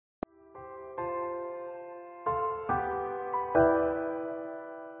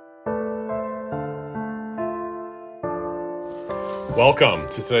Welcome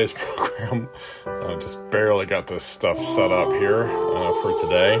to today's program. I just barely got this stuff set up here for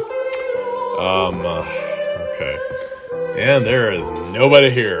today. Okay. And there is nobody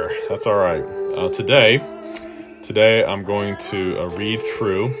here. That's all right. Today I'm going to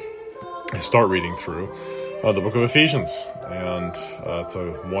start reading through the book of Ephesians. And it's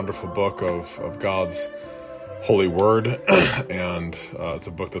a wonderful book of God's holy word. And it's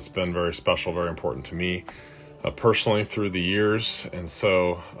a book that's been very special, very important to me personally through the years. And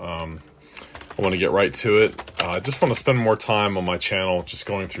so I want to get right to it. I just want to spend more time on my channel just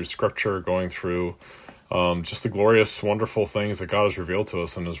going through scripture, going through just the glorious, wonderful things that God has revealed to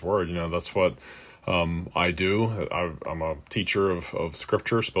us in His Word. You know, that's what I do. I'm a teacher of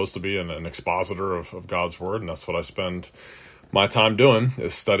scripture, supposed to be an expositor of God's Word, and that's what I spend my time doing,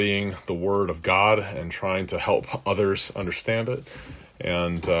 is studying the Word of God and trying to help others understand it.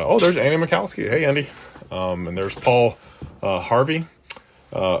 And, there's Andy Mikowski. Hey, Andy. And there's Paul Garvey,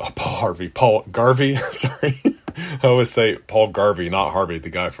 sorry. I always say Paul Garvey, not Harvey, the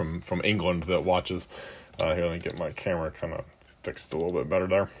guy from England that watches. Here, let me get my camera kind of fixed a little bit better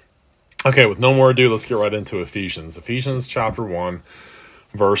there. Okay, with no more ado, let's get right into Ephesians. Ephesians chapter 1,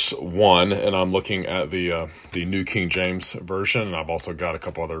 verse 1, and I'm looking at the New King James Version, and I've also got a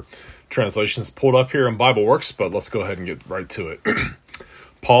couple other translations pulled up here in BibleWorks, but let's go ahead and get right to it.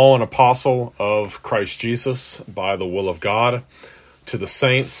 Paul, an apostle of Christ Jesus, by the will of God, to the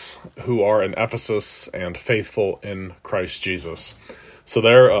saints who are in Ephesus and faithful in Christ Jesus. So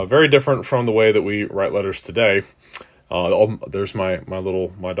they're very different from the way that we write letters today. There's my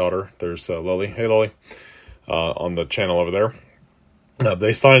daughter. There's Lily. Hey, Lily, on the channel over there.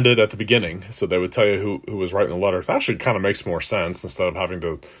 They signed it at the beginning, so they would tell you who was writing the letter. It actually kind of makes more sense instead of having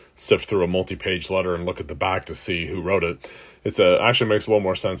to sift through a multi-page letter and look at the back to see who wrote it. It actually makes a little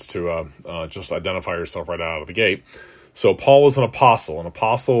more sense to just identify yourself right out of the gate. So Paul was an apostle. An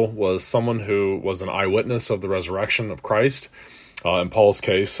apostle was someone who was an eyewitness of the resurrection of Christ. In Paul's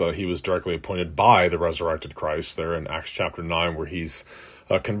case, he was directly appointed by the resurrected Christ there in Acts chapter 9, where he's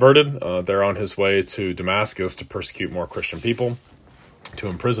converted. They're on his way to Damascus to persecute more Christian people, to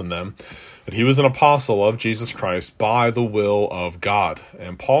imprison them. But he was an apostle of Jesus Christ by the will of God.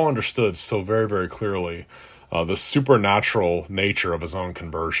 And Paul understood so very, very clearly the supernatural nature of his own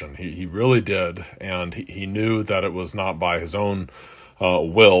conversion. He really did. And he knew that it was not by his own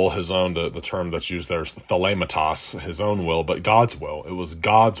will, the term that's used there is thelematos, his own will, but God's will. It was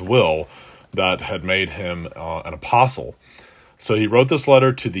God's will that had made him an apostle. So he wrote this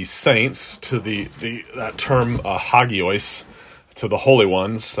letter to the saints, to that term hagios, to the holy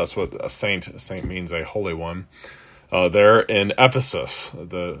ones. That's what a saint means, a holy one. There in Ephesus,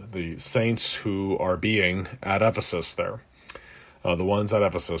 the saints who are being at Ephesus there, the ones at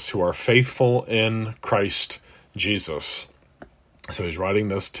Ephesus who are faithful in Christ Jesus. So he's writing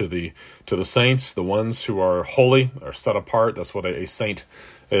this to the saints, the ones who are holy, are set apart. That's what a saint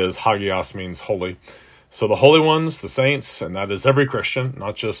is. Hagios means holy. So the holy ones, the saints, and that is every Christian,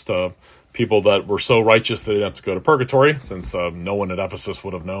 not just people that were so righteous they didn't have to go to purgatory, since no one at Ephesus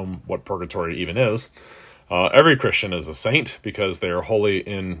would have known what purgatory even is. Every Christian is a saint because they are holy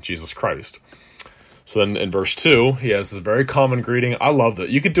in Jesus Christ. So then in verse 2, he has this very common greeting. I love that.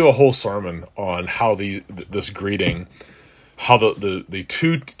 You could do a whole sermon on how this greeting, how the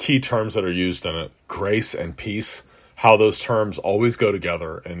two key terms that are used in it, grace and peace, how those terms always go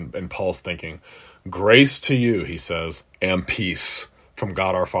together in Paul's thinking. Grace to you, he says, and peace from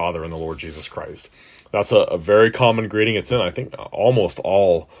God our Father and the Lord Jesus Christ. That's a very common greeting. It's in, I think, almost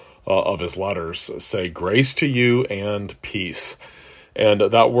all of his letters say grace to you and peace. And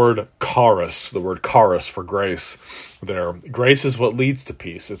that word charis, the word charis for grace there, grace is what leads to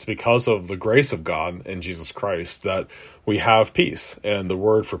peace. It's because of the grace of God in Jesus Christ that we have peace. And the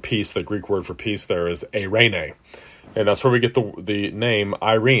word for peace, the Greek word for peace there is eirene. And that's where we get the name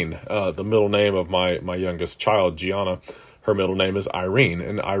Irene, the middle name of my youngest child, Gianna. Her middle name is Irene.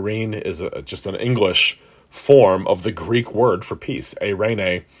 And Irene is just an English form of the Greek word for peace.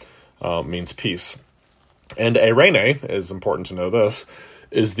 Eirene means peace. And eirene, is important to know this,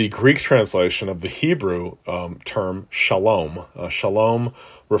 is the Greek translation of the Hebrew term shalom. Shalom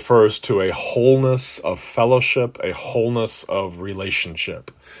refers to a wholeness of fellowship, a wholeness of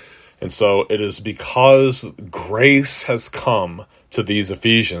relationship. And so it is because grace has come to these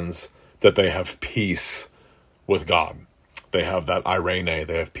Ephesians that they have peace with God. They have that eirene,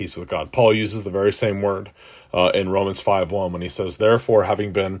 they have peace with God. Paul uses the very same word in Romans 5:1 when he says, therefore,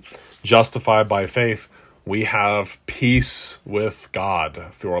 having been justified by faith, we have peace with God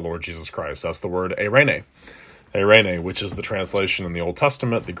through our Lord Jesus Christ. That's the word eirene. Eirene, which is the translation in the Old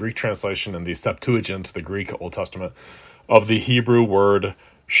Testament, the Greek translation in the Septuagint, the Greek Old Testament, of the Hebrew word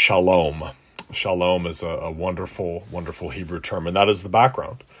shalom. Shalom is a wonderful, wonderful Hebrew term, and that is the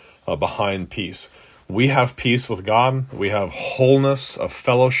background behind peace. We have peace with God. We have wholeness of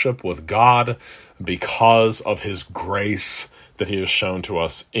fellowship with God because of his grace that he has shown to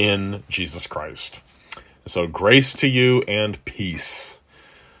us in Jesus Christ. So grace to you and peace.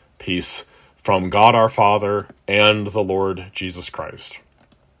 Peace from God our Father and the Lord Jesus Christ.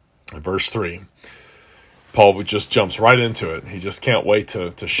 Verse 3. Paul just jumps right into it. He just can't wait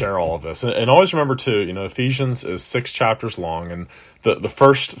to share all of this. And always remember, too, Ephesians is 6 chapters long, and the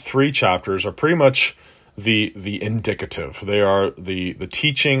first 3 chapters are pretty much the indicative. They are the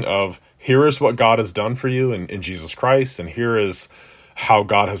teaching of, here is what God has done for you in Jesus Christ, and here is how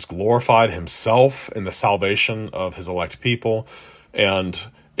God has glorified himself in the salvation of his elect people. And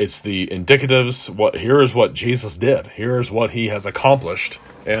it's the indicatives. Here is what Jesus did. Here is what he has accomplished.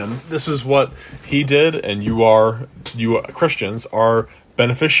 And this is what he did, and you Christians are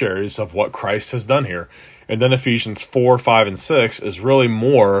beneficiaries of what Christ has done here. And then Ephesians 4, 5, and 6 is really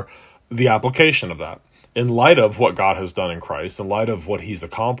more the application of that. In light of what God has done in Christ, in light of what he's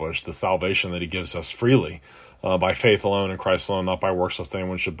accomplished, the salvation that he gives us freely, by faith alone in Christ alone, not by works lest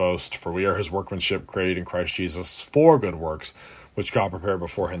anyone should boast, for we are his workmanship created in Christ Jesus for good works, which God prepared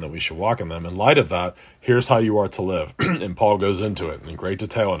beforehand that we should walk in them. In light of that, here's how you are to live. And Paul goes into it in great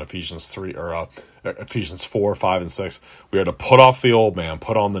detail in Ephesians 4, 5, and 6. We are to put off the old man,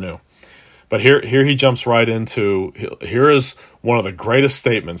 put on the new. But here he jumps right into, here is one of the greatest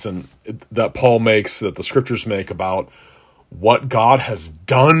statements that Paul makes, that the scriptures make about what God has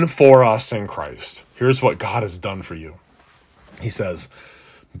done for us in Christ. Here's what God has done for you. He says,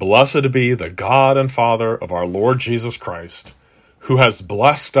 "Blessed be the God and Father of our Lord Jesus Christ, who has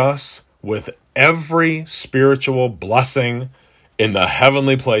blessed us with every spiritual blessing in the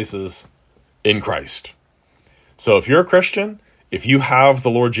heavenly places in Christ." So if you're a Christian, if you have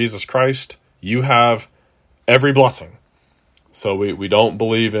the Lord Jesus Christ, you have every blessing. So we don't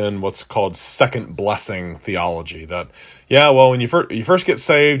believe in what's called second blessing theology. That, when you first get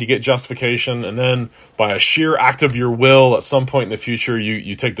saved, you get justification, and then by a sheer act of your will, at some point in the future,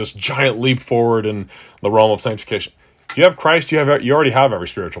 you take this giant leap forward in the realm of sanctification. If you have Christ, you already have every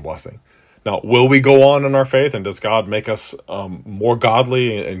spiritual blessing. Now, will we go on in our faith, and does God make us more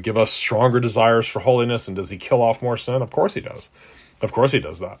godly and give us stronger desires for holiness, and does he kill off more sin? Of course he does. Of course he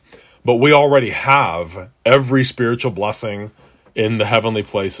does that. But we already have every spiritual blessing in the heavenly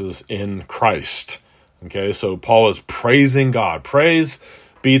places in Christ. Okay, so Paul is praising God. Praise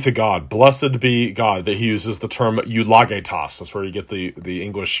be to God. Blessed be God. That he uses the term eulogetos. That's where you get the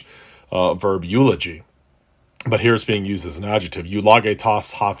English verb eulogy. But here it's being used as an adjective.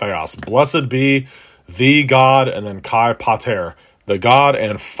 Eulogetos ha theos. Blessed be the God, and then kai pater, the God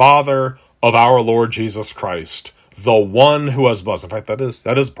and Father of our Lord Jesus Christ, the one who has blessed. In fact, that is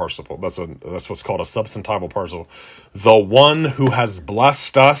a participle. That's what's called a substantival participle. The one who has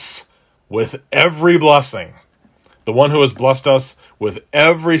blessed us with every blessing. The one who has blessed us with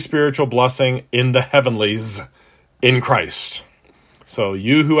every spiritual blessing in the heavenlies in Christ. So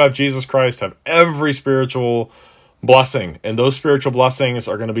you who have Jesus Christ have every spiritual blessing, and those spiritual blessings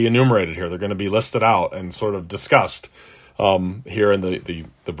are going to be enumerated here. They're going to be listed out and sort of discussed here in the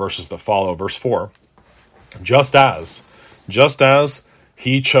verses that follow. Verse 4. Just as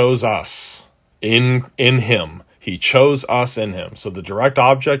he chose us in him. He chose us in him. So the direct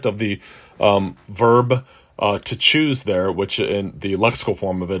object of the verb to choose there, which in the lexical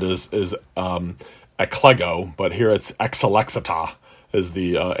form of it is eklego, but here it's exalexita, is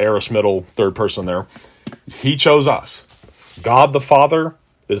the aorist middle third person there. He chose us. God the Father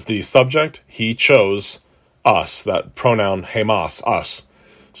is the subject. He chose us, that pronoun hemas, us.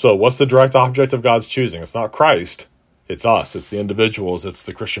 So what's the direct object of God's choosing? It's not Christ. It's us. It's the individuals. It's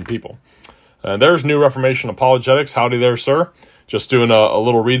the Christian people. And there's New Reformation Apologetics. Howdy there, sir. Just doing a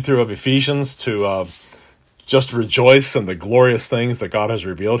little read-through of Ephesians to just rejoice in the glorious things that God has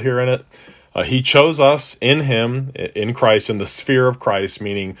revealed here in it. He chose us in him, in Christ, in the sphere of Christ,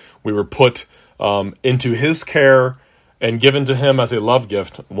 meaning we were put into his care and given to him as a love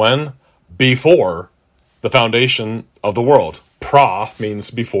gift. When? Before the foundation of the world. Pra means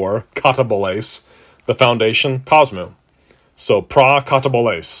before, kataboles, the foundation, cosmo. So pra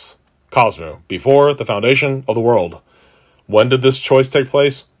kataboles, cosmo, before the foundation of the world. When did this choice take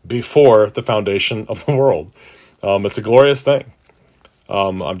place? Before the foundation of the world. It's a glorious thing.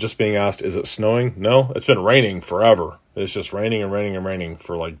 I'm just being asked, is it snowing? No, it's been raining forever. It's just raining and raining and raining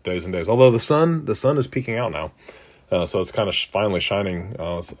for like days and days. Although the sun is peeking out now. So it's kind of finally shining.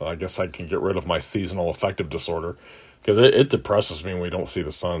 I guess I can get rid of my seasonal affective disorder, because it depresses me when we don't see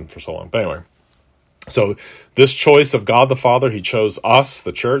the sun for so long. But anyway, So this choice of God the Father, he chose us,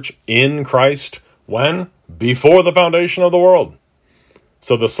 the church, in Christ, when? Before the foundation of the world.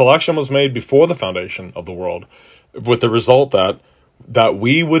 So the selection was made before the foundation of the world, with the result that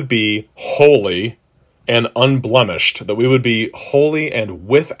we would be holy and unblemished, that we would be holy and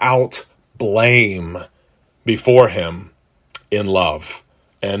without blame before him in love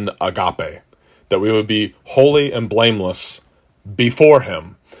and agape, that we would be holy and blameless before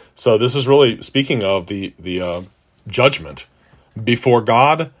him. So this is really speaking of the judgment before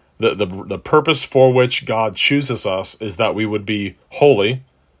God. The purpose for which God chooses us is that we would be holy,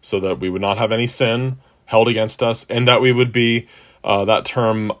 so that we would not have any sin held against us, and that we would be, that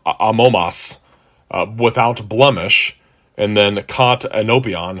term amomos, without blemish, and then kat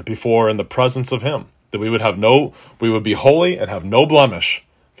enopion, before in the presence of him. That we would be holy and have no blemish.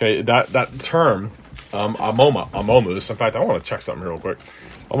 Okay, that term, amomus. In fact, I want to check something real quick.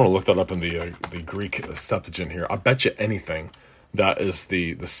 I'm going to look that up in the Greek Septuagint here. I bet you anything that is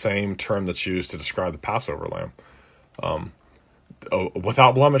the same term that's used to describe the Passover lamb.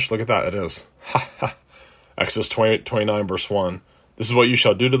 Without blemish, look at that, it is. Exodus 29, verse 1. This is what you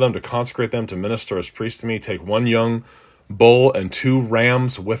shall do to them to consecrate them to minister as priests to me. Take 1 young bull and 2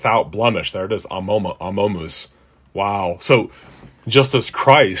 rams without blemish. There it is, amomus. Wow. So just as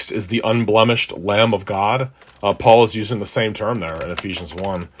Christ is the unblemished Lamb of God, Paul is using the same term there in Ephesians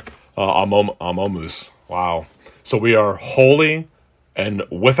 1, amomus. Wow. So we are holy and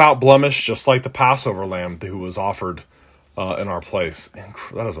without blemish, just like the Passover lamb who was offered in our place.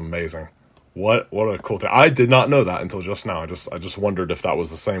 That is amazing. What a cool thing. I did not know that until just now. I just wondered if that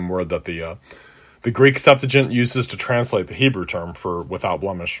was the same word that the Greek Septuagint uses to translate the Hebrew term for without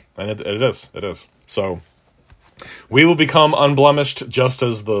blemish. And it is. So we will become unblemished just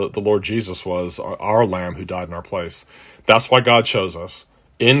as the Lord Jesus was, our lamb who died in our place. That's why God chose us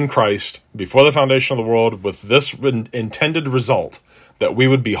in Christ before the foundation of the world, with this intended result, that we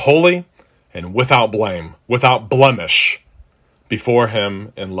would be holy and without blame, without blemish before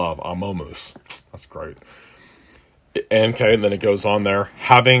him in love. Amomus. That's great. And then it goes on there,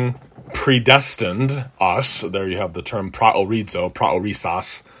 having predestined us. There you have the term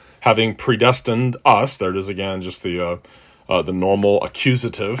praorisas, having predestined us. There it is again, just the normal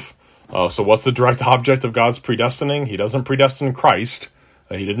accusative. So what's the direct object of God's predestining? He doesn't predestine Christ.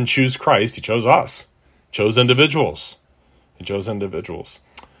 He didn't choose Christ. He chose us. Chose individuals. He chose individuals.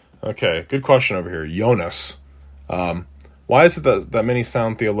 Okay, good question over here. Jonas. Why is it that many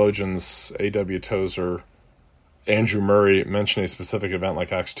sound theologians, A.W. Tozer, Andrew Murray, mention a specific event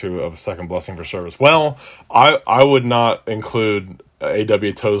like Acts 2 of second blessing for service? Well, I would not include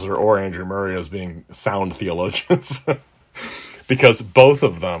A.W. Tozer or Andrew Murray as being sound theologians because both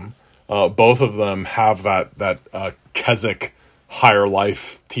of them have that Keswick higher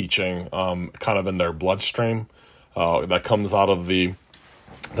life teaching kind of in their bloodstream that comes out of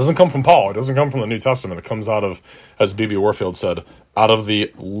it doesn't come from Paul. It doesn't come from the New Testament. It comes out of, as B.B. Warfield said, out of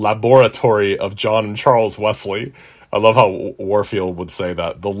the laboratory of John and Charles Wesley. I love how Warfield would say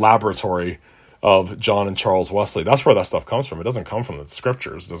that, the laboratory of John and Charles Wesley. That's where that stuff comes from. It doesn't come from the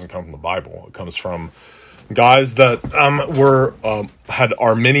scriptures. It doesn't come from the Bible. It comes from guys that had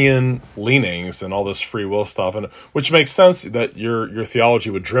Arminian leanings and all this free will stuff, and which makes sense that your theology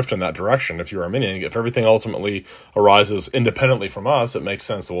would drift in that direction if you're Arminian. If everything ultimately arises independently from us, it makes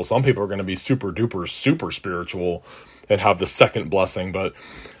sense. Well, some people are going to be super duper super spiritual and have the second blessing, but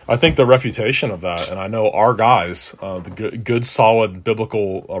I think the refutation of that, and I know our guys, the good solid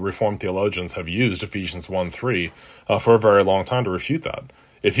biblical Reformed theologians, have used Ephesians 1:3 for a very long time to refute that.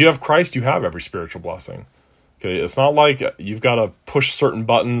 If you have Christ, you have every spiritual blessing. Okay, it's not like you've got to push certain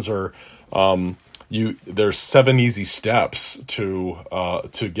buttons or there's 7 easy steps to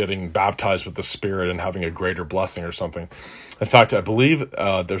getting baptized with the Spirit and having a greater blessing or something. In fact, I believe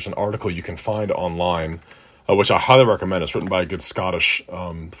there's an article you can find online, which I highly recommend. It's written by a good Scottish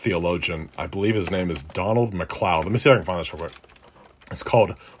theologian. I believe his name is Donald MacLeod. Let me see if I can find this real quick. It's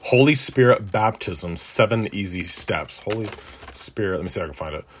called Holy Spirit Baptism, 7 Easy Steps. Holy Spirit, let me see if I can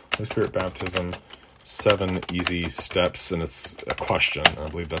find it. Holy Spirit Baptism, 7 Easy Steps, and it's a question. I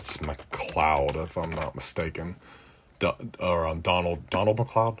believe that's MacLeod, if I'm not mistaken. Donald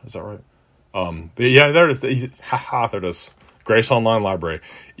MacLeod, is that right? Yeah, there it is. There it is. Grace Online Library.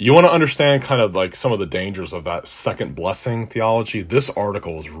 You want to understand kind of like some of the dangers of that second blessing theology? This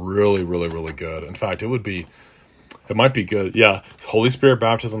article is really, really, really good. In fact, it might be good. Yeah, Holy Spirit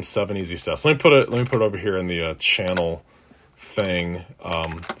Baptism, 7 Easy Steps. Let me put it over here in the channel thing,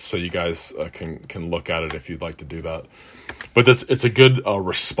 so you guys can look at it if you'd like to do that. But it's a good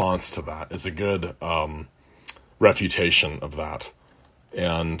response to that. It's a good refutation of that.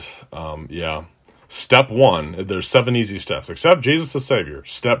 And yeah, Step 1, there's 7 easy steps. Accept Jesus as Savior.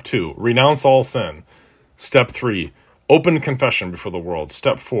 Step 2, renounce all sin. Step 3, open confession before the world.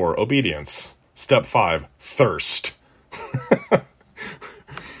 Step 4, obedience. Step 5, thirst.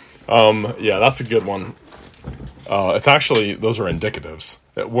 Yeah, that's a good one. It's actually, those are indicatives.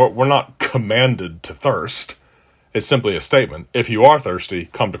 We're not commanded to thirst. It's simply a statement. If you are thirsty,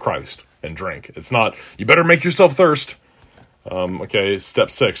 come to Christ and drink. It's not, you better make yourself thirst. Okay,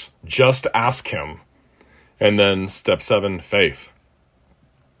 step 6, just ask him. And then step 7, faith.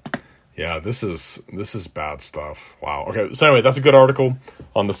 Yeah, this is bad stuff. Wow. Okay, so anyway, that's a good article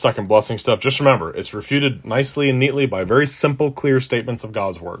on the second blessing stuff. Just remember, it's refuted nicely and neatly by very simple, clear statements of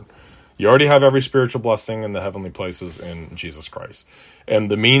God's word. You already have every spiritual blessing in the heavenly places in Jesus Christ.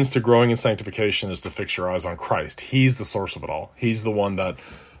 And the means to growing in sanctification is to fix your eyes on Christ. He's the source of it all. He's the one that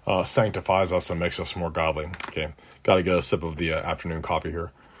sanctifies us and makes us more godly. Okay, got to get a sip of the afternoon coffee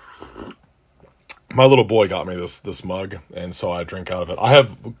here. My little boy got me this mug, and so I drink out of it. I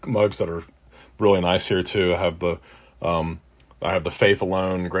have mugs that are really nice here too. I have the Faith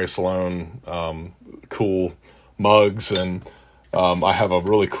Alone, Grace Alone, cool mugs, and I have a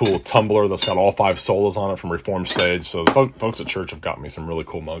really cool tumbler that's got all 5 solas on it from Reformed Sage. So the folks at church have got me some really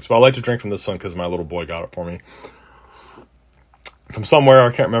cool mugs. But I like to drink from this one because my little boy got it for me. From somewhere,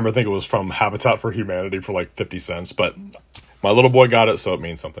 I can't remember. I think it was from Habitat for Humanity for like 50 cents. But my little boy got it, so it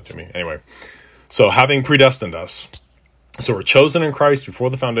means something to me. Anyway, so having predestined us. So we're chosen in Christ before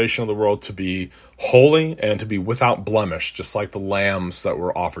the foundation of the world to be holy and to be without blemish, just like the lambs that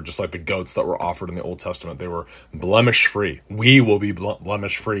were offered, just like the goats that were offered in the Old Testament. They were blemish-free. We will be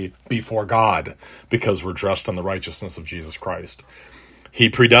blemish-free before God because we're dressed in the righteousness of Jesus Christ. He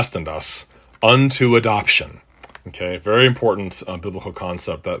predestined us unto adoption. Okay, very important biblical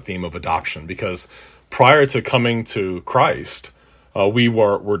concept, that theme of adoption, because prior to coming to Christ, we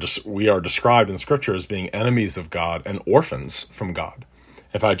are described in Scripture as being enemies of God and orphans from God.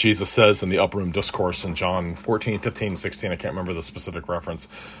 In fact, Jesus says in the Upper Room Discourse in John 14, 15, 16, I can't remember the specific reference,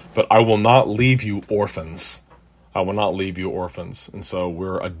 but I will not leave you orphans. I will not leave you orphans. And so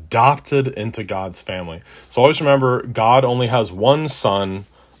we're adopted into God's family. So always remember, God only has one son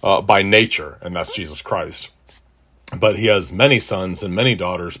by nature, and that's Jesus Christ. But he has many sons and many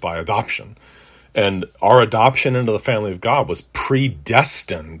daughters by adoption. And our adoption into the family of God was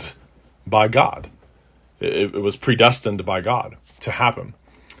predestined by God. It was predestined by God to happen.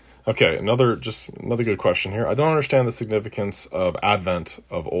 Okay, another good question here. I don't understand the significance of Advent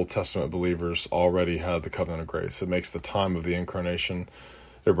of Old Testament believers already had the covenant of grace. It makes the time of the incarnation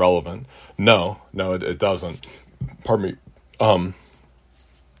irrelevant. No, it doesn't. Pardon me.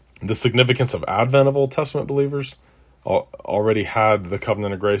 The significance of Advent of Old Testament believers already had the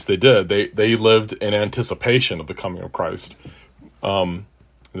covenant of grace. They did. They lived in anticipation of the coming of Christ.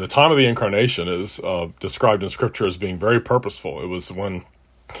 The time of the incarnation is described in Scripture as being very purposeful. It was when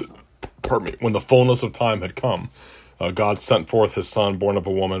the fullness of time had come. God sent forth his son, born of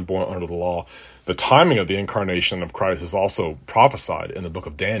a woman, born under the law. The timing of the incarnation of Christ is also prophesied in the book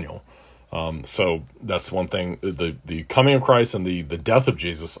of Daniel. So that's one thing. The coming of Christ and the death of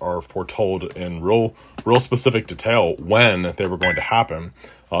Jesus are foretold in real specific detail when they were going to happen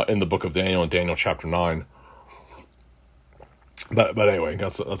in the book of Daniel, in Daniel chapter 9. But anyway,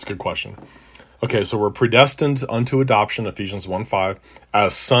 that's a good question. Okay, so we're predestined unto adoption, Ephesians 1:5,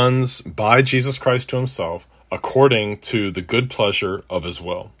 as sons by Jesus Christ to himself, according to the good pleasure of his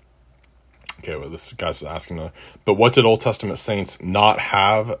will. Okay, well, this guy's asking, but what did Old Testament saints not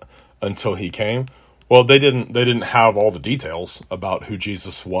have until he came? Well, they didn't have all the details about who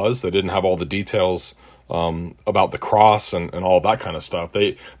Jesus was. They didn't have all the details about the cross and all that kind of stuff.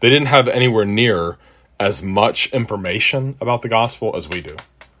 They didn't have anywhere near as much information about the gospel as we do.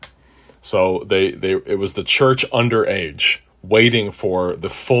 So it was the church underage waiting for the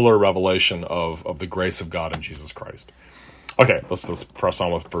fuller revelation of the grace of God in Jesus Christ. Okay, let's press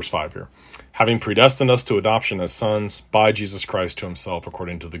on with verse 5 here. Having predestined us to adoption as sons by Jesus Christ to himself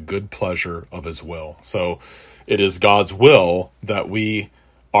according to the good pleasure of his will. So it is God's will that we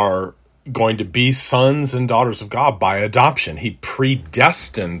are going to be sons and daughters of God by adoption. He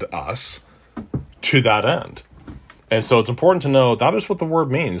predestined us to that end. And so it's important to know that is what the word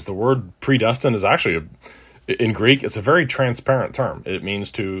means. The word predestined is actually, in Greek, it's a very transparent term. It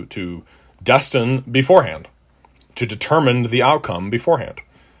means to destine beforehand, to determine the outcome beforehand.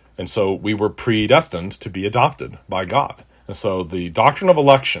 And so we were predestined to be adopted by God. And so the doctrine of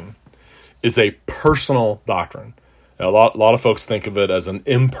election is a personal doctrine. A lot of folks think of it as an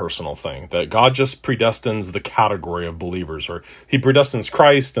impersonal thing, that God just predestines the category of believers, or he predestines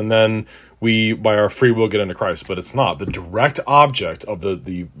Christ and then we, by our free will, get into Christ. But it's not. The direct object of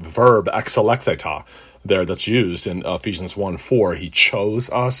the verb exelexeta there that's used in Ephesians 1:4, he chose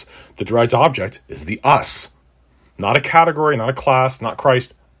us. The direct object is the us. Not a category, not a class, not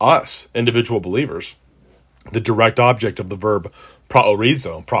Christ, us, individual believers. The direct object of the verb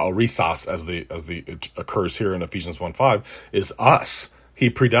praorisas, as it occurs here in Ephesians 1:5, is us.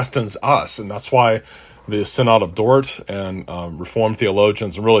 He predestines us, and that's why the Synod of Dort and Reformed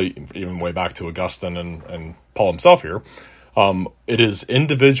theologians, and really even way back to Augustine and Paul himself here, it is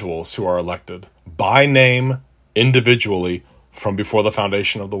individuals who are elected by name, individually, from before the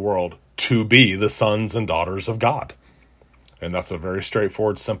foundation of the world, to be the sons and daughters of God. And that's a very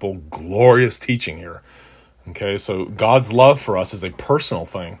straightforward, simple, glorious teaching here. Okay, so God's love for us is a personal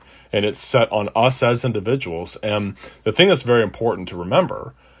thing, and it's set on us as individuals. And the thing that's very important to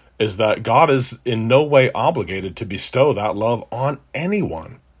remember is that God is in no way obligated to bestow that love on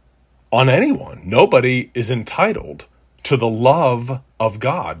anyone. On anyone. Nobody is entitled to the love of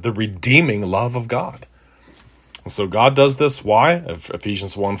God, the redeeming love of God. And so God does this, why?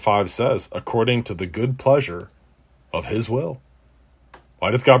 Ephesians 1:5 says, according to the good pleasure of his will.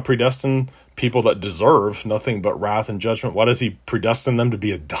 Why does God predestine people that deserve nothing but wrath and judgment? Why does he predestine them to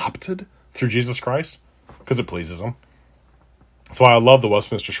be adopted through Jesus Christ? Because it pleases him. That's why I love the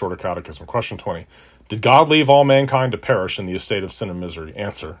Westminster Shorter Catechism. Question 20. Did God leave all mankind to perish in the estate of sin and misery?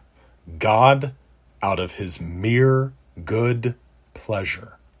 Answer. God, out of his mere good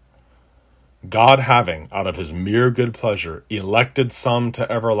pleasure. God, having, out of his mere good pleasure, elected some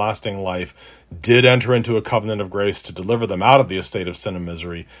to everlasting life, did enter into a covenant of grace to deliver them out of the estate of sin and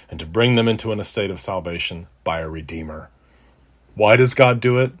misery, and to bring them into an estate of salvation by a Redeemer. Why does God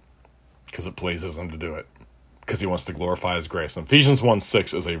do it? Because it pleases him to do it. Because he wants to glorify his grace. And Ephesians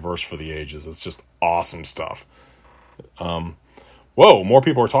 1:6 is a verse for the ages. It's just awesome stuff. Whoa, more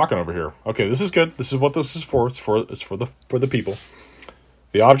people are talking over here. Okay, this is good. This is what this is for. It's for the people.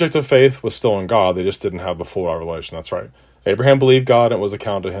 The object of faith was still in God. They just didn't have the full revelation. That's right. Abraham believed God and it was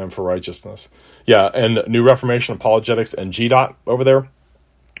accounted to him for righteousness. Yeah, and New Reformation Apologetics and GDOT over there.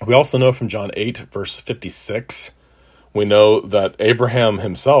 We also know from John 8, verse 56, we know that Abraham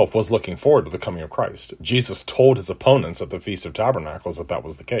himself was looking forward to the coming of Christ. Jesus told his opponents at the Feast of Tabernacles that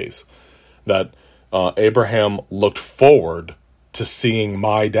was the case. That Abraham looked forward to seeing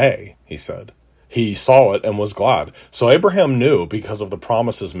my day, he said. He saw it and was glad. So Abraham knew, because of the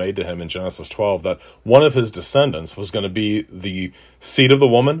promises made to him in Genesis 12, that one of his descendants was going to be the seed of the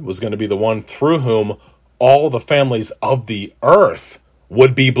woman, was going to be the one through whom all the families of the earth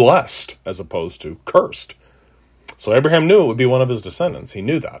would be blessed, as opposed to cursed. So Abraham knew it would be one of his descendants. He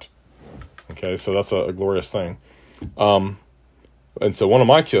knew that. Okay, so that's a glorious thing. And so one of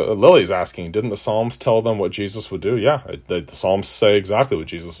my Lily's asking, didn't the Psalms tell them what Jesus would do? Yeah, the Psalms say exactly what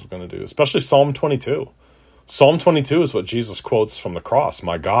Jesus was going to do, especially Psalm 22. Psalm 22 is what Jesus quotes from the cross.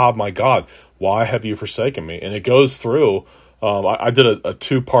 My God, why have you forsaken me? And it goes through, I did a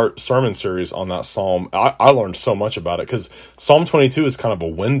 2-part sermon series on that Psalm. I learned so much about it because Psalm 22 is kind of a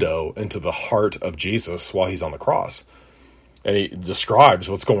window into the heart of Jesus while he's on the cross. And he describes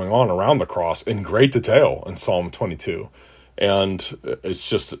what's going on around the cross in great detail in Psalm 22. And it's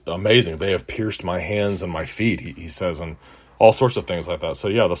just amazing. They have pierced my hands and my feet, he says, and all sorts of things like that. So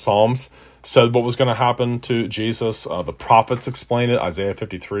yeah, the Psalms said what was going to happen to Jesus. The prophets explain it. Isaiah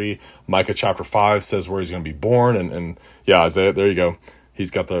 53, Micah chapter 5 says where he's going to be born. And yeah, Isaiah, there you go. He's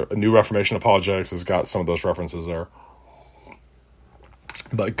got the New Reformation Apologetics has got some of those references there.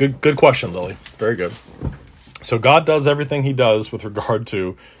 But good question, Lily. Very good. So God does everything he does with regard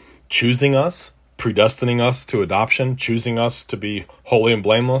to choosing us, predestining us to adoption, choosing us to be holy and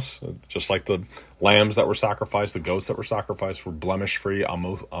blameless, just like the lambs that were sacrificed, the goats that were sacrificed were blemish-free. What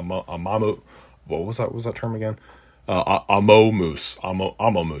was that term again? Amomus.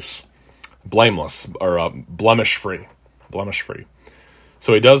 Blameless, or blemish-free.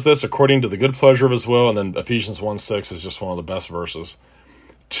 So he does this according to the good pleasure of his will, and then Ephesians 1:6 is just one of the best verses.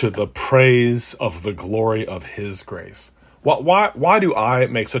 To the praise of the glory of his grace. Why do I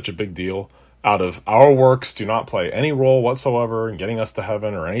make such a big deal out of our works do not play any role whatsoever in getting us to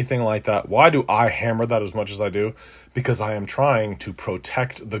heaven or anything like that? Why do I hammer that as much as I do? Because I am trying to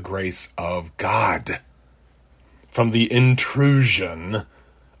protect the grace of God from the intrusion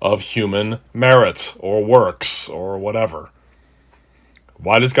of human merit or works or whatever.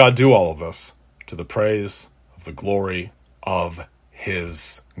 Why does God do all of this? To the praise of the glory of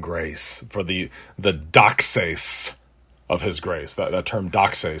his grace, for the doxes of his grace. That term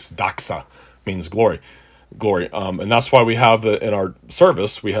doxa means glory. glory. And that's why we have in our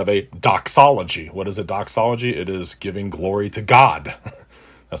service, we have a doxology. What is a doxology? It is giving glory to God.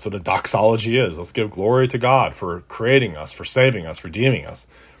 That's what a doxology is. Let's give glory to God for creating us, for saving us, redeeming us,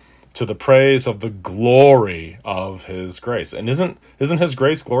 to the praise of the glory of his grace. And isn't his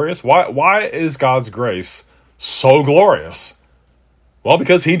grace glorious? Why is God's grace so glorious? Well,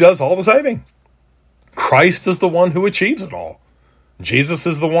 because he does all the saving. Christ is the one who achieves it all. Jesus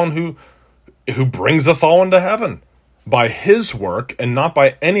is the one who brings us all into heaven by his work and not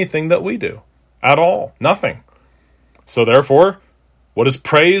by anything that we do at all. Nothing. So therefore, what is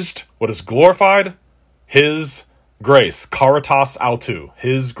praised, what is glorified? His grace. Caritas autou,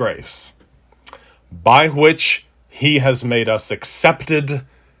 his grace, by which he has made us accepted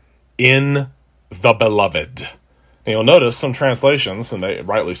in the beloved. And you'll notice some translations, and they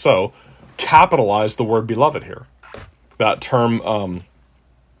rightly so, capitalize the word beloved here. That term,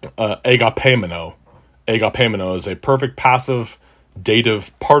 agapemeno. Agapemeno is a perfect passive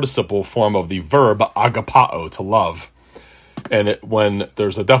dative participle form of the verb agapao, to love. And when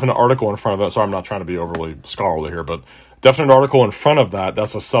there's a definite article in front of it, sorry, I'm not trying to be overly scholarly here, but definite article in front of that,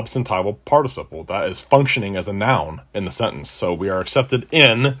 that's a substantival participle. That is functioning as a noun in the sentence. So we are accepted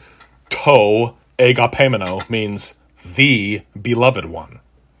in to agapemeno, means the beloved one.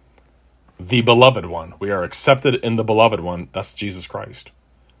 The beloved one. We are accepted in the beloved one. That's Jesus Christ.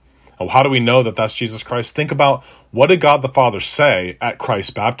 Now, how do we know that that's Jesus Christ? Think about, what did God the Father say at Christ's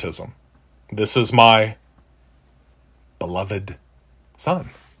baptism? This is my beloved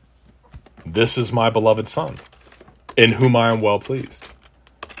Son. This is my beloved Son, in whom I am well pleased.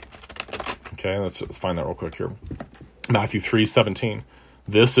 Okay, let's find that real quick here. Matthew 3:17.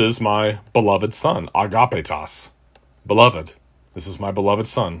 This is my beloved Son, agapetos, beloved. This is my beloved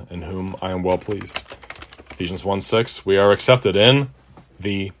Son, in whom I am well pleased. Ephesians 1:6. We are accepted in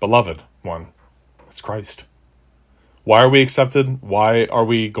the beloved one. That's Christ. Why are we accepted? Why are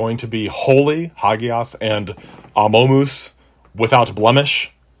we going to be holy, hagios, and amomus, without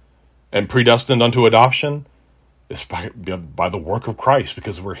blemish, and predestined unto adoption? It's by the work of Christ,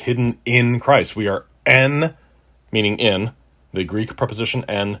 because we're hidden in Christ. We are en, meaning in, the Greek preposition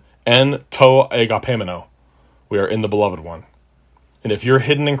en to agapemeno. We are in the beloved one. And if you're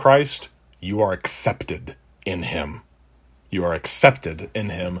hidden in Christ, you are accepted in him. You are accepted in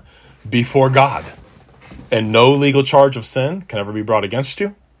him before God. And no legal charge of sin can ever be brought against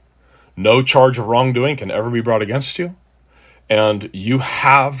you. No charge of wrongdoing can ever be brought against you. And you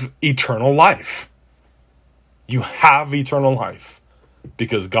have eternal life. You have eternal life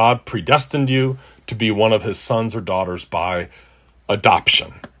because God predestined you to be one of his sons or daughters by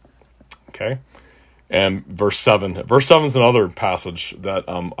adoption. Okay? And verse 7. Verse 7 is another passage that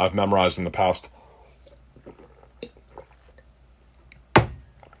I've memorized in the past.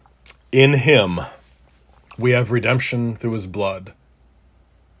 In him we have redemption through his blood,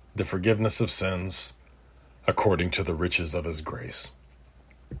 the forgiveness of sins, according to the riches of his grace.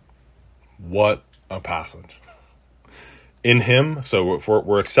 What a passage. In him, so if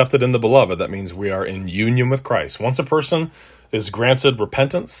we're accepted in the beloved, that means we are in union with Christ. Once a person is granted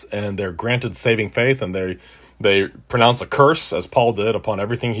repentance and they're granted saving faith, and they pronounce a curse, as Paul did, upon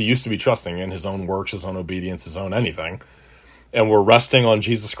everything he used to be trusting in, his own works, his own obedience, his own anything, and we're resting on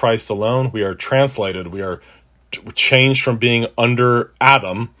Jesus Christ alone, we are translated, we are changed from being under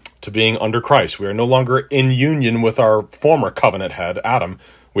Adam to being under Christ. We are no longer in union with our former covenant head, Adam.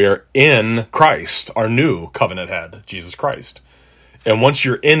 We are in Christ, our new covenant head, Jesus Christ. And once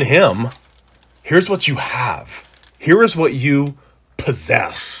you're in him, here's what you have. Here is what you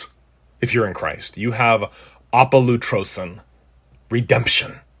possess if you're in Christ. You have apolutrosin,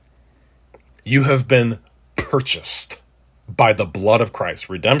 redemption. You have been purchased by the blood of Christ.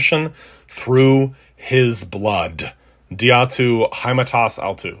 Redemption through his blood. Diatu haimatos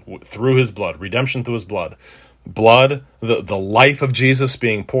autou, through his blood. Redemption through his blood. Blood, the life of Jesus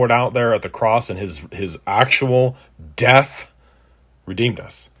being poured out there at the cross, and his actual death redeemed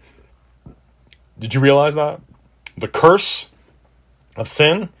us. Did you realize that? The curse of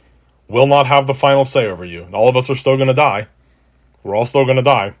sin will not have the final say over you. All of us are still going to die. We're all still going to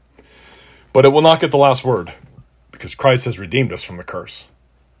die. But it will not get the last word, because Christ has redeemed us from the curse.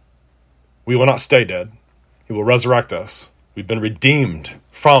 We will not stay dead. He will resurrect us. We've been redeemed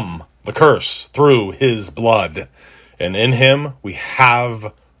from the curse through his blood. And in him, we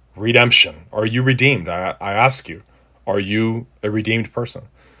have redemption. Are you redeemed? I ask you, are you a redeemed person?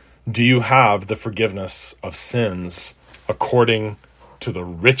 Do you have the forgiveness of sins according to the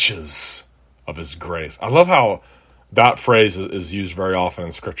riches of his grace? I love how that phrase is used very often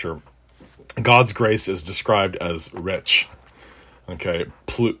in Scripture. God's grace is described as rich. Okay,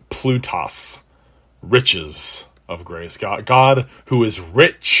 plutos. riches of grace. God who is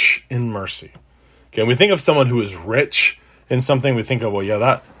rich in mercy. Okay, when we think of someone who is rich in something, we think of, well,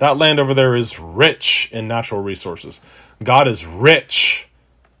 yeah, that land over there is rich in natural resources. God is rich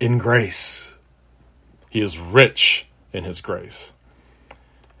in grace. He is rich in his grace.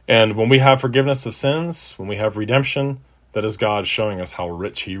 And when we have forgiveness of sins, when we have redemption, that is God showing us how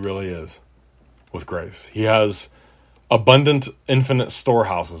rich he really is with grace. He has abundant, infinite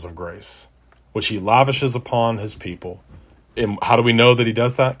storehouses of grace, which he lavishes upon his people. And how do we know that he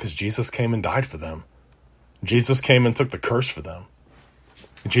does that? Because Jesus came and died for them. Jesus came and took the curse for them.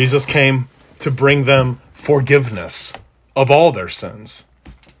 Jesus came to bring them forgiveness of all their sins,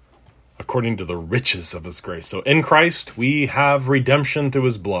 according to the riches of his grace. So in Christ, we have redemption through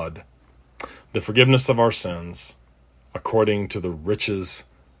his blood, the forgiveness of our sins, according to the riches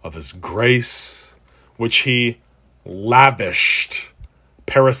of his grace, which he lavished,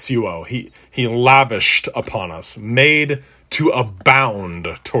 parasuo, he lavished upon us, made to abound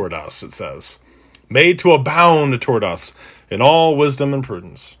toward us, it says. Made to abound toward us in all wisdom and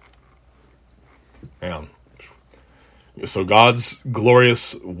prudence. Man. So God's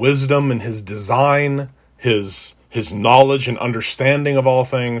glorious wisdom and his design, his knowledge and understanding of all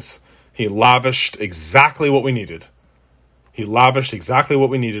things, he lavished exactly what we needed. He lavished exactly what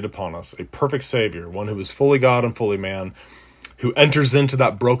we needed upon us. A perfect Savior, one who is fully God and fully man, who enters into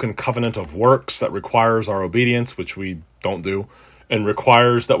that broken covenant of works that requires our obedience, which we don't do, and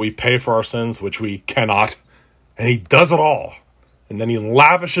requires that we pay for our sins, which we cannot. And he does it all. And then he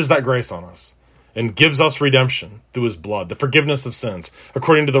lavishes that grace on us and gives us redemption through his blood, the forgiveness of sins,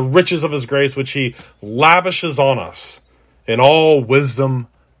 according to the riches of his grace, which he lavishes on us in all wisdom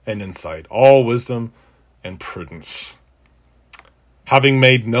and insight, all wisdom and prudence, having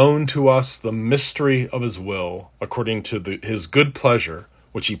made known to us the mystery of his will, according to his good pleasure,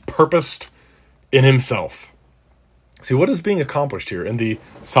 which he purposed in himself. See, what is being accomplished here in the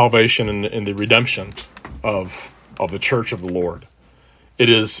salvation and in the redemption of the church of the Lord? It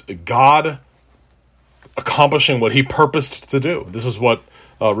is God accomplishing what he purposed to do. This is what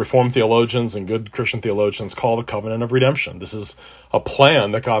Reformed theologians and good Christian theologians call the covenant of redemption. This is a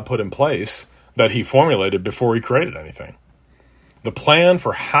plan that God put in place that he formulated before he created anything. The plan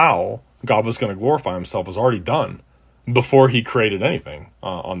for how God was going to glorify himself was already done before he created anything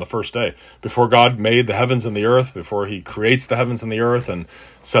on the first day. Before God made the heavens and the earth, before he creates the heavens and the earth and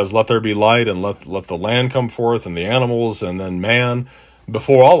says, let there be light, and let the land come forth, and the animals, and then man.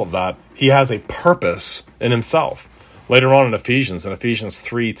 Before all of that, he has a purpose in himself. Later on in Ephesians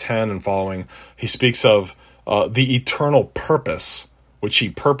 3:10 and following, he speaks of the eternal purpose, which he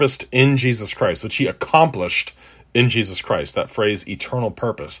purposed in Jesus Christ, which he accomplished in Jesus Christ. That phrase, eternal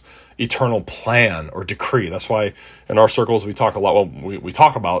purpose, eternal plan or decree. That's why in our circles we talk a lot, we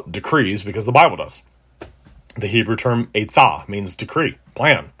talk about decrees because the Bible does. The Hebrew term etzah means decree,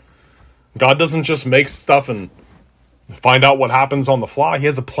 plan. God doesn't just make stuff and find out what happens on the fly. He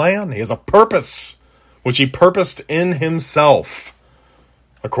has a plan. He has a purpose, which he purposed in himself,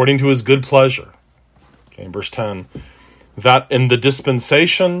 according to his good pleasure. Okay, verse 10, that in the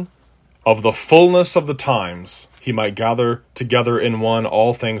dispensation of the fullness of the times, he might gather together in one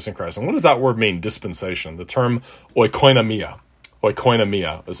all things in Christ. And what does that word mean, dispensation? The term oikonomia.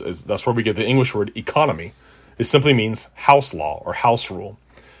 Oikonomia, that's where we get the English word economy. It simply means house law or house rule.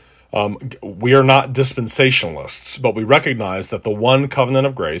 We are not dispensationalists, but we recognize that the one covenant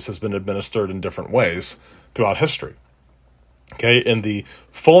of grace has been administered in different ways throughout history. Okay, in the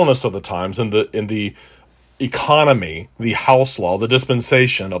fullness of the times, in the economy, the house law, the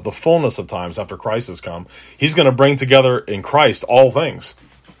dispensation of the fullness of times after Christ has come, he's going to bring together in Christ all things.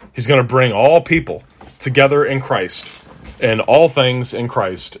 He's going to bring all people together in Christ, and all things in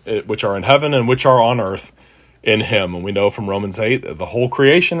Christ, which are in heaven and which are on earth, in him. And we know from Romans 8 that the whole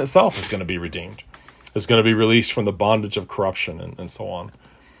creation itself is going to be redeemed. It's going to be released from the bondage of corruption and so on.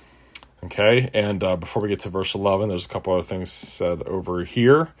 Okay, and before we get to verse 11, there's a couple other things said over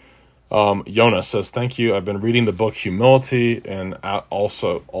here. Yona says, thank you. I've been reading the book Humility and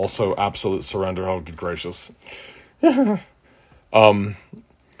also Absolute Surrender. Oh, good gracious. Yeah,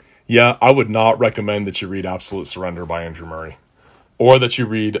 I would not recommend that you read Absolute Surrender by Andrew Murray. Or that you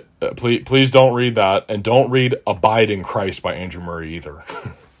read, please don't read that, and don't read Abide in Christ by Andrew Murray either.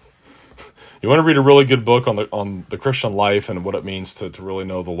 You want to read a really good book on the Christian life and what it means to really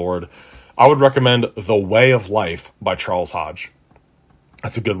know the Lord, I would recommend The Way of Life by Charles Hodge.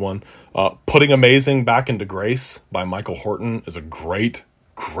 That's a good one. Putting Amazing Back into Grace by Michael Horton is a great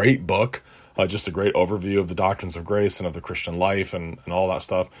book. Just a great overview of the doctrines of grace and of the Christian life and all that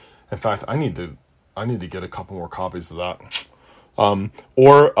stuff. In fact, I need to get a couple more copies of that.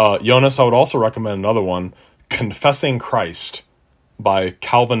 Or Jonas, I would also recommend another one, Confessing Christ by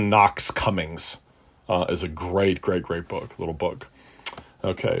Calvin Knox Cummings. Is a great book, little book.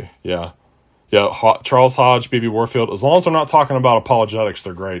 Okay, yeah. Charles Hodge, B.B. Warfield. As long as they're not talking about apologetics,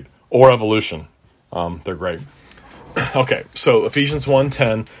 they're great. Or evolution, they're great. Okay, so Ephesians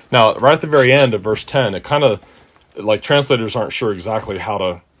 1:10. Now, right at the very end of verse 10, it kind of, like, translators aren't sure exactly how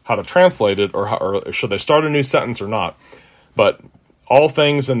to translate it, or should they start a new sentence or not. But all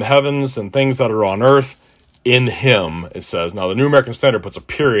things in the heavens and things that are on earth, in him, it says. Now, the New American Standard puts a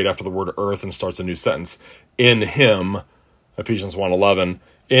period after the word earth and starts a new sentence. In him, Ephesians 1:11,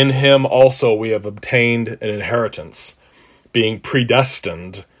 in him also we have obtained an inheritance, being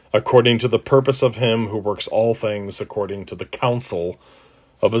predestined according to the purpose of him who works all things according to the counsel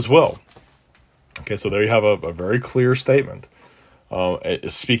of his will. Okay, so there you have a very clear statement.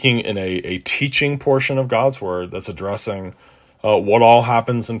 Speaking in a teaching portion of God's word that's addressing what all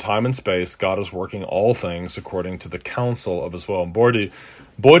happens in time and space. God is working all things according to the counsel of his will. And boy,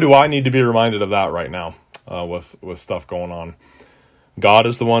 do I need to be reminded of that right now with stuff going on. God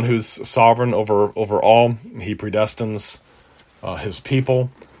is the one who's sovereign over all. He predestines his people.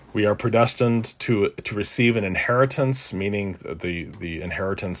 We are predestined to receive an inheritance, meaning the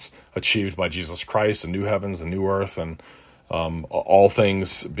inheritance achieved by Jesus Christ, a new heavens, a new earth, and all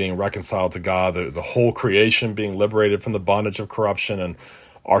things being reconciled to God, the whole creation being liberated from the bondage of corruption, and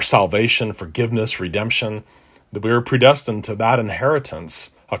our salvation, forgiveness, redemption, that we are predestined to that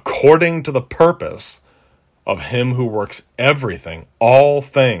inheritance according to the purpose of him who works everything, all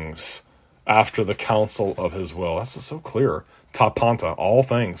things, after the counsel of his will. That's so clear. Tapanta, all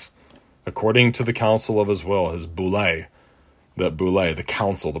things, according to the counsel of his will, his boule, the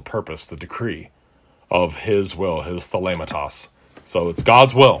counsel, the purpose, the decree of his will, his thelematos. So it's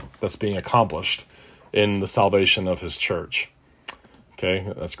God's will that's being accomplished in the salvation of his church.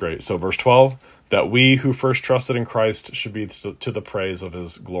 Okay, that's great. So verse 12, that we who first trusted in Christ should be to the praise of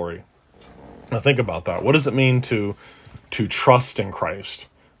his glory. Now think about that. What does it mean to trust in Christ?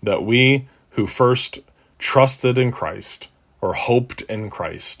 That we who first trusted in Christ or hoped in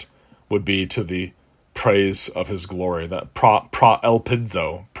Christ would be to the praise of his glory. That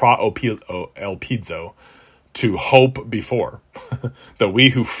elpidzo, to hope before. That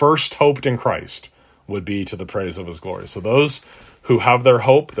we who first hoped in Christ would be to the praise of his glory. So those who have their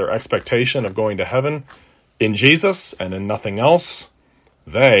hope, their expectation of going to heaven in Jesus and in nothing else,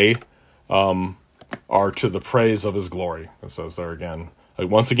 they are to the praise of his glory. It says there again.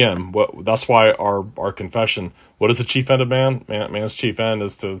 Once again, that's why our confession, what is the chief end of man? Man's chief end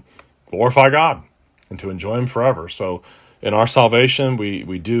is to glorify God and to enjoy him forever. So in our salvation, we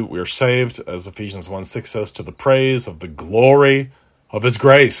are saved, as Ephesians 1:6 says, to the praise of the glory of his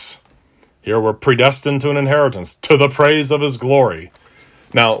grace. Here we're predestined to an inheritance, to the praise of his glory.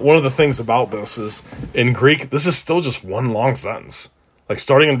 Now, one of the things about this is, in Greek, this is still just one long sentence. Like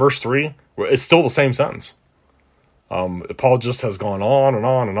starting in verse 3, it's still the same sentence. Paul just has gone on and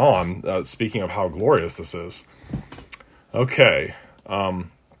on and on, speaking of how glorious this is. Okay,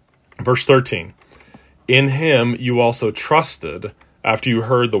 verse 13. In him you also trusted after you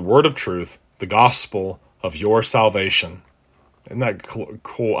heard the word of truth, the gospel of your salvation. Isn't that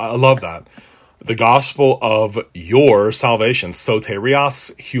cool? I love that. The gospel of your salvation,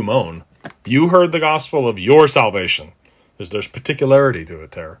 soterias humon. You heard the gospel of your salvation. There's particularity to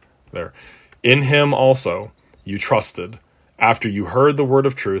it there. In him also you trusted, after you heard the word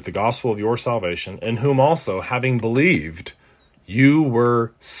of truth, the gospel of your salvation, in whom also, having believed, you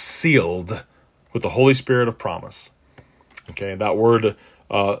were sealed with the Holy Spirit of promise. Okay, that word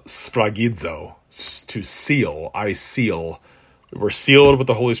sphragidzo, to seal, I seal. We're sealed with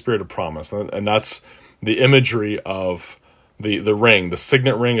the Holy Spirit of promise. And that's the imagery of the ring, the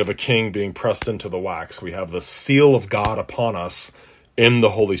signet ring of a king being pressed into the wax. We have the seal of God upon us in the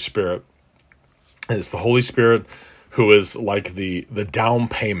Holy Spirit. It's the Holy Spirit who is like the down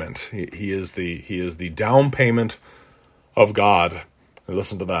payment. He is the down payment of God. And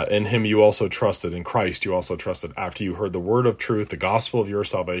listen to that. In him you also trusted, in Christ you also trusted, after you heard the word of truth, the gospel of your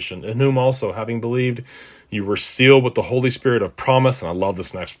salvation, in whom also, having believed, you were sealed with the Holy Spirit of promise. And I love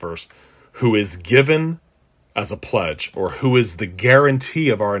this next verse. Who is given as a pledge, or who is the guarantee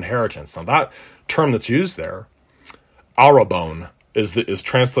of our inheritance. Now that term that's used there, arabon, is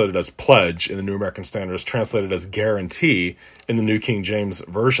translated as pledge in the New American Standard, is translated as guarantee in the New King James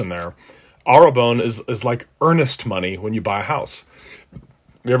Version there. Arabon is like earnest money when you buy a house.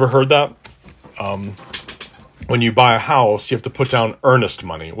 You ever heard that? When you buy a house, you have to put down earnest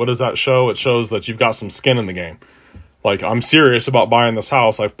money. What does that show? It shows that you've got some skin in the game. Like, I'm serious about buying this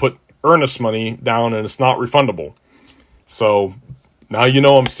house. I've put earnest money down and it's not refundable. So now you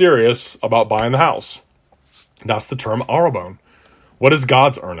know I'm serious about buying the house. That's the term arabon. What is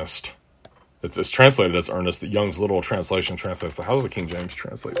God's earnest? It's translated as earnest. The Young's Literal Translation translates it. How does the King James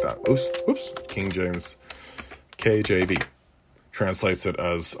translate that? Oops. King James, KJV, translates it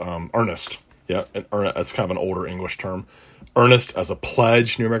as earnest. Yeah, it's kind of an older English term. Earnest as a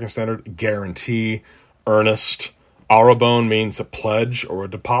pledge, New American Standard, guarantee, earnest. Arabon means a pledge or a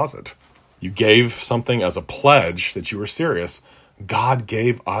deposit. You gave something as a pledge that you were serious. God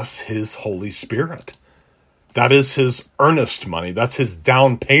gave us his Holy Spirit. That is his earnest money. That's his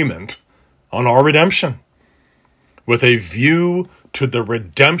down payment on our redemption, with a view to the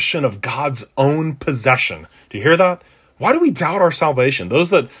redemption of God's own possession. Do you hear that? Why do we doubt our salvation? Those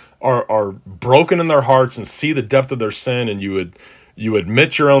that are broken in their hearts and see the depth of their sin, and you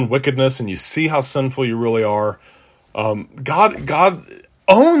admit your own wickedness, and you see how sinful you really are. God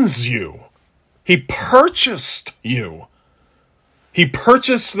owns you. He purchased you. He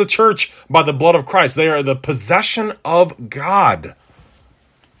purchased the church by the blood of Christ. They are the possession of God.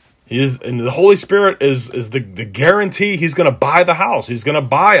 And the Holy Spirit is the guarantee he's going to buy the house. He's going to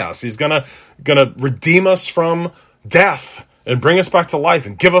buy us. He's going to redeem us from death and bring us back to life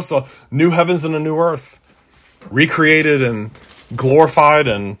and give us a new heavens and a new earth, recreated and glorified,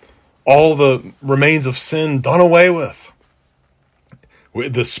 and all the remains of sin done away with.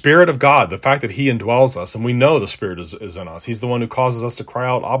 The Spirit of God, the fact that he indwells us, and we know the Spirit is in us. He's the one who causes us to cry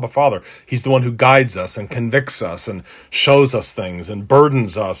out, Abba, Father. He's the one who guides us and convicts us and shows us things and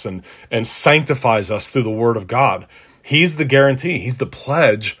burdens us and sanctifies us through the Word of God. He's the guarantee. He's the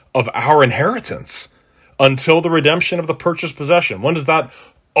pledge of our inheritance until the redemption of the purchased possession. When does that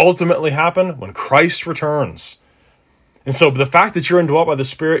ultimately happen? When Christ returns. And so the fact that you're indwelt by the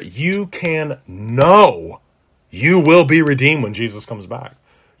Spirit, you can know you will be redeemed when Jesus comes back.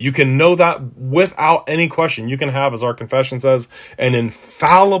 You can know that without any question. You can have, as our confession says, an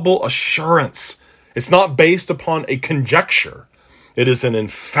infallible assurance. It's not based upon a conjecture. It is an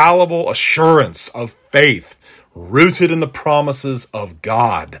infallible assurance of faith rooted in the promises of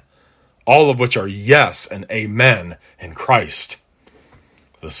God, all of which are yes and amen in Christ.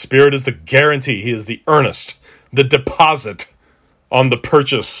 The Spirit is the guarantee. He is the earnest, the deposit on the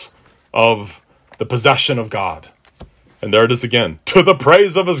purchase of the possession of God. And there it is again, to the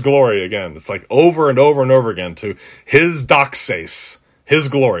praise of his glory again. It's like over and over and over again, to his doxase, his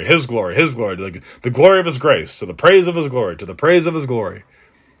glory, his glory, his glory, to the glory of his grace, to the praise of his glory, to the praise of his glory.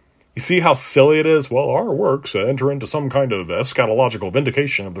 You see how silly it is? Well, our works enter into some kind of eschatological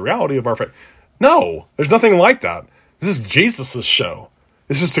vindication of the reality of our faith. No, there's nothing like that. This is Jesus' show.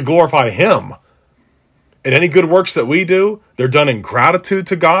 This is to glorify him. And any good works that we do, they're done in gratitude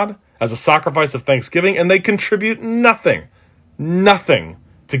to God, as a sacrifice of thanksgiving, and they contribute nothing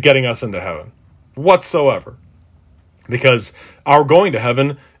to getting us into heaven whatsoever. Because our going to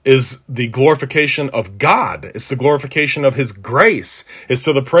heaven is the glorification of God. It's the glorification of his grace. It's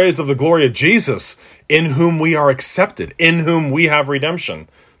to the praise of the glory of Jesus, in whom we are accepted, in whom we have redemption,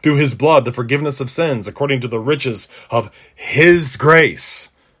 through his blood, the forgiveness of sins, according to the riches of his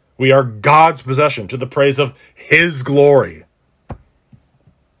grace. We are God's possession, to the praise of his glory.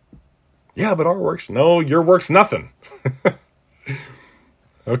 Yeah, but our works, no, your works, nothing.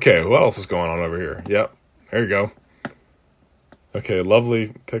 Okay, what else is going on over here? Yep, there you go. Okay,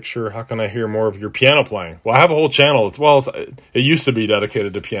 lovely picture. How can I hear more of your piano playing? Well, I have a whole channel. It used to be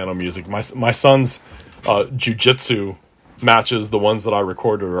dedicated to piano music. My son's jiu-jitsu matches, the ones that I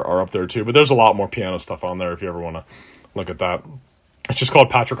recorded, are up there too. But there's a lot more piano stuff on there if you ever want to look at that. It's just called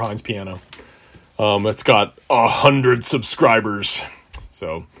Patrick Hines Piano. It's got 100 subscribers.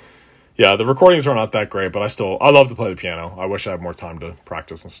 So yeah, the recordings are not that great, but I love to play the piano. I wish I had more time to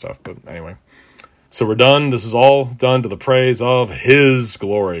practice and stuff, but anyway. So we're done. This is all done to the praise of his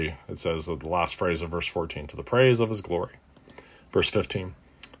glory. It says the last phrase of verse 14, to the praise of his glory. Verse 15,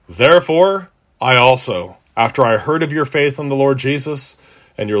 therefore I also, after I heard of your faith in the Lord Jesus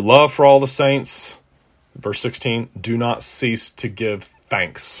and your love for all the saints, verse 16, do not cease to give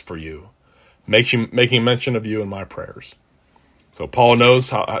thanks for you, making mention of you in my prayers. So Paul knows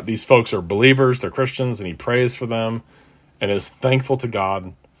how these folks are believers, they're Christians, and he prays for them and is thankful to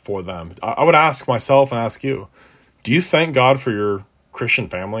God for them. I would ask myself and ask you, do you thank God for your Christian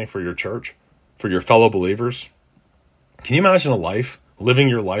family, for your church, for your fellow believers? Can you imagine living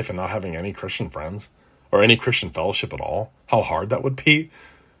your life and not having any Christian friends or any Christian fellowship at all? How hard that would be.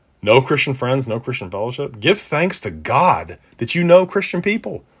 No Christian friends, no Christian fellowship. Give thanks to God that you know Christian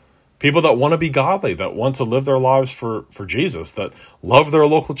people. People that want to be godly, that want to live their lives for Jesus, that love their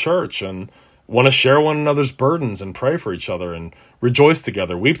local church and want to share one another's burdens and pray for each other and rejoice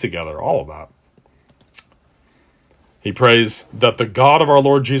together, weep together, all of that. He prays that the God of our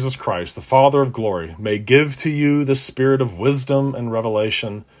Lord Jesus Christ, the Father of glory, may give to you the spirit of wisdom and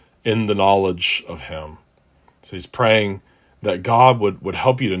revelation in the knowledge of him. So he's praying that God would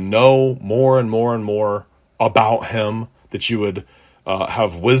help you to know more and more and more about him, that you would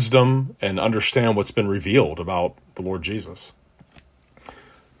have wisdom and understand what's been revealed about the Lord Jesus.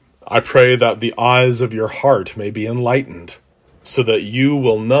 I pray that the eyes of your heart may be enlightened, so that you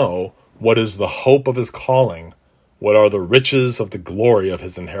will know what is the hope of his calling, what are the riches of the glory of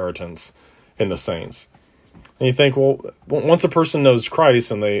his inheritance in the saints. And you think, well, once a person knows Christ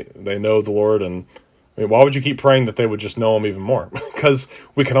and they know the Lord, and I mean, why would you keep praying that they would just know him even more? Because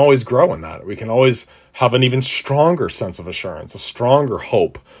we can always grow in that. We can always have an even stronger sense of assurance, a stronger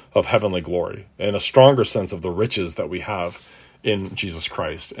hope of heavenly glory, and a stronger sense of the riches that we have in Jesus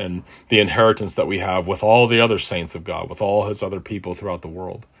Christ and the inheritance that we have with all the other saints of God, with all his other people throughout the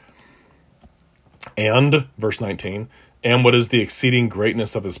world. And, verse 19, and what is the exceeding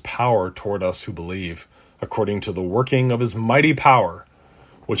greatness of his power toward us who believe, according to the working of his mighty power,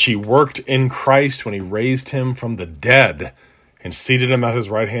 which he worked in Christ when he raised him from the dead and seated him at his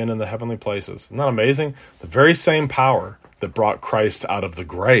right hand in the heavenly places. Isn't that amazing? The very same power that brought Christ out of the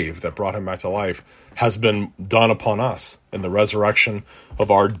grave, that brought him back to life, has been done upon us in the resurrection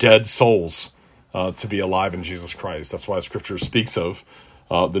of our dead souls to be alive in Jesus Christ. That's why Scripture speaks of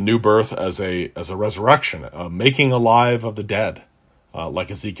the new birth as a resurrection, making alive of the dead,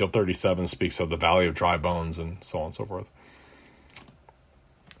 like Ezekiel 37 speaks of the valley of dry bones and so on and so forth.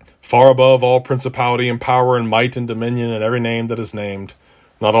 Far above all principality and power and might and dominion and every name that is named,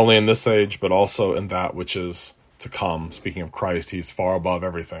 not only in this age, but also in that which is to come. Speaking of Christ, he's far above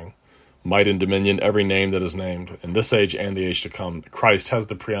everything. Might and dominion, every name that is named, in this age and the age to come. Christ has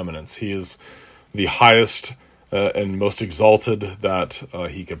the preeminence. He is the highest and most exalted that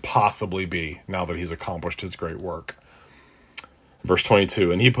he could possibly be now that he's accomplished his great work. Verse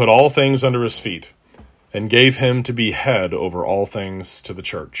 22, and he put all things under his feet and gave him to be head over all things to the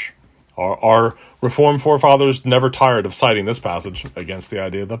church. Our Reformed forefathers never tired of citing this passage against the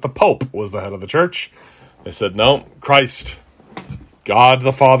idea that the Pope was the head of the church. They said, no, Christ, God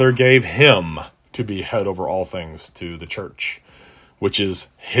the Father gave him to be head over all things to the church, which is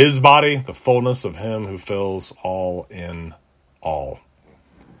his body, the fullness of him who fills all in all.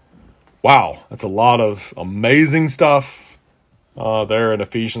 Wow, that's a lot of amazing stuff there in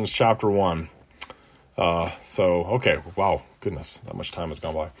Ephesians chapter 1. Okay, wow, goodness, that much time has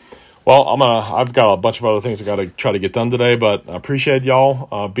gone by. Well, I've got a bunch of other things I got to try to get done today, but I appreciate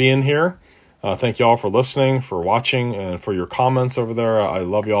y'all being here. Thank y'all for listening, for watching, and for your comments over there. I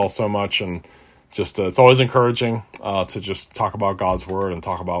love y'all so much, and just it's always encouraging to just talk about God's word and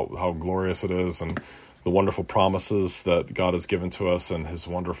talk about how glorious it is and the wonderful promises that God has given to us and his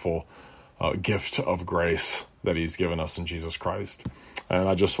wonderful gift of grace that he's given us in Jesus Christ. And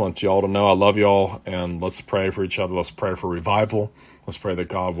I just want y'all to know I love y'all, and let's pray for each other. Let's pray for revival. Let's pray that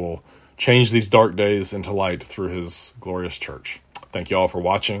God will change these dark days into light through his glorious church. Thank you all for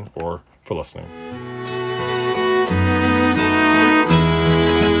watching or for listening.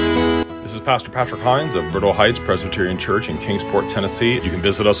 This is Pastor Patrick Hines of Bridwell Heights Presbyterian Church in Kingsport, Tennessee. You can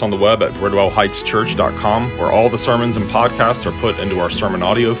visit us on the web at bridwellheightschurch.com, where all the sermons and podcasts are put into our sermon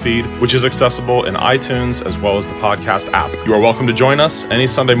audio feed, which is accessible in iTunes as well as the podcast app. You are welcome to join us any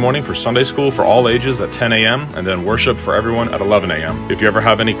Sunday morning for Sunday school for all ages at 10 a.m. and then worship for everyone at 11 a.m. If you ever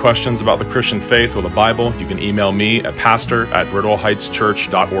have any questions about the Christian faith or the Bible, you can email me at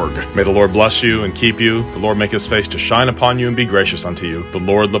pastor@bridwellheightschurch.org. May the Lord bless you and keep you. The Lord make his face to shine upon you and be gracious unto you. The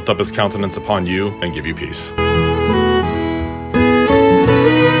Lord lift up his countenance upon you and give you peace.